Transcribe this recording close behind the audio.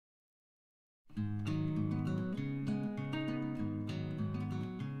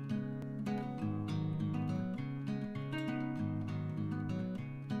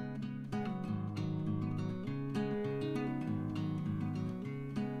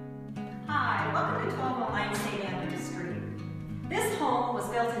Hi, welcome to 1209 St. Andrews Street. This home was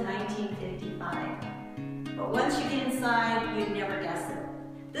built in 1955, but once you get inside, you'd never guess it.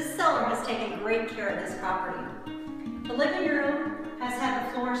 This seller has taken great care of this property. The living room has had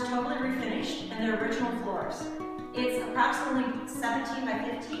the floors totally refinished and their original floors. It's approximately 17 by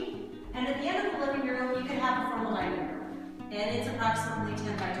 15, and at the end of the living room, you can have it from the dining room, and it's approximately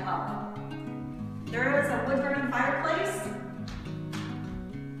 10 by 12. There is a wood-burning fireplace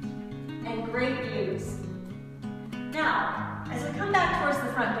and great views. Now, as we come back towards the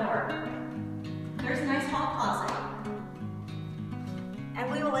front door, there's a nice hall closet. And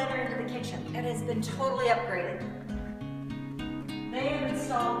we will enter into the kitchen. It has been totally upgraded. They have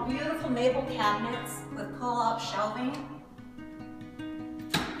installed beautiful maple cabinets with pull-out shelving.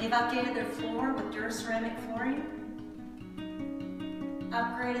 They've updated their floor with Duraceramic flooring.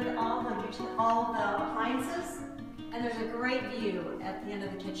 Upgraded all the appliances. And there's a great view at the end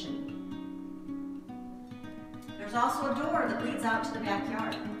of the kitchen. There's also a door that leads out to the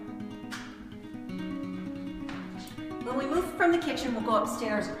backyard. When we move from the kitchen, we'll go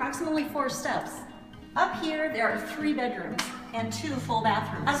upstairs, approximately 4 steps. Up here, there are 3 bedrooms and 2 full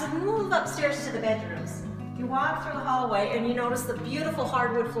bathrooms. As we move upstairs to the bedrooms, you walk through the hallway and you notice the beautiful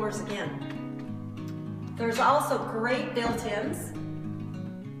hardwood floors again. There's also great built-ins.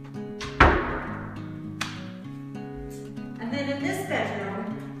 And then in this bedroom,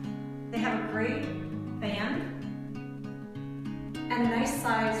 they have a great fan and a nice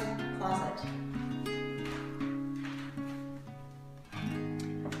sized closet.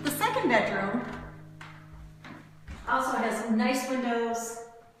 The second bedroom also has nice windows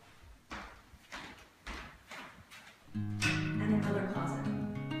and another closet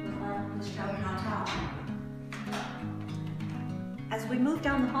with a shower on top. As we move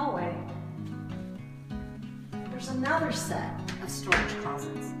down the hallway, there's another set of storage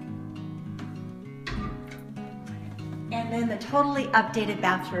closets. And then the totally updated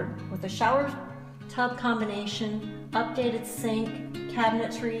bathroom with a shower tub combination, updated sink,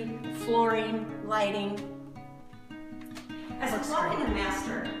 cabinetry, flooring, lighting. As we walk into the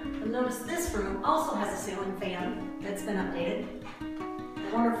master, you'll notice this room also has a ceiling fan that's been updated, the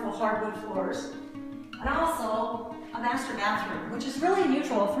wonderful hardwood floors, and also a master bathroom, which is really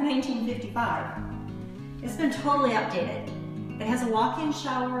unusual for 1955. It's been totally updated. It has a walk-in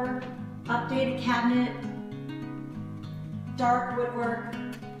shower, updated cabinet, dark woodwork,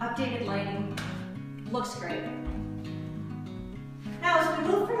 updated lighting. Looks great. Now, as we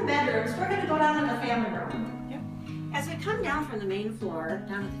move from the bedrooms, we're going to go down to the family room. Yep. As we come down from the main floor,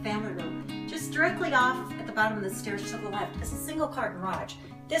 down to the family room, just directly off at the bottom of the stairs to the left is a single-car garage.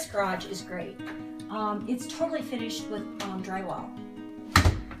 This garage is great. It's totally finished with drywall.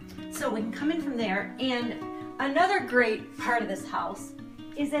 So we can come in from there, and another great part of this house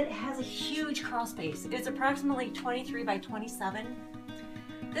is that it has a huge crawl space. It's approximately 23 by 27.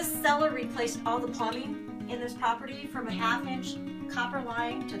 This seller replaced all the plumbing in this property from a 1/2-inch copper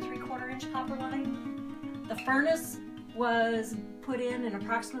line to 3/4-inch copper line. The furnace was put in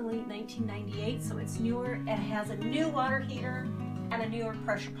approximately 1998, so it's newer. It has a new water heater and a newer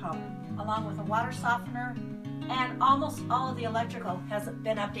pressure pump, along with a water softener, and almost all of the electrical has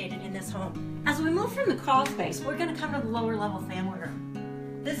been updated in this home. As we move from the crawl space, we're going to come to the lower level family room.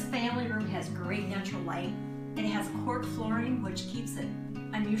 This family room has great natural light. It has cork flooring, which keeps it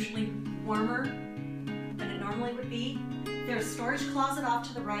unusually warmer than it normally would be. There's a storage closet off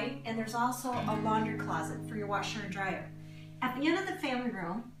to the right, and there's also a laundry closet for your washer and dryer. At the end of the family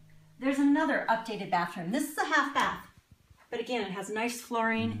room, there's another updated bathroom. This is a half bath, but again, it has nice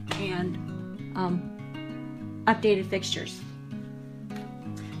flooring and updated fixtures.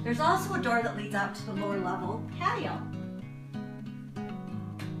 There's also a door that leads out to the lower level patio.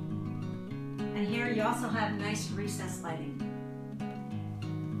 And here you also have nice recessed lighting.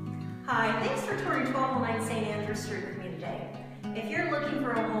 Hi, thanks for touring 1209 St. Andrews Street with me today. If you're looking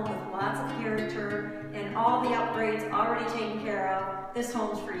for a home with lots of character and all the upgrades already taken care of, this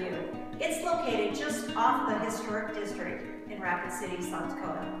home's for you. It's located just off the historic district in Rapid City, South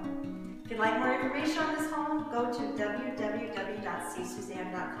Dakota. If you'd like more information on this home, go to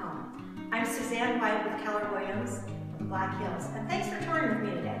www.csuzanne.com. I'm Suzanne White with Keller Williams of the Black Hills, and thanks for touring with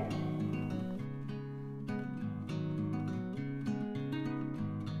me today.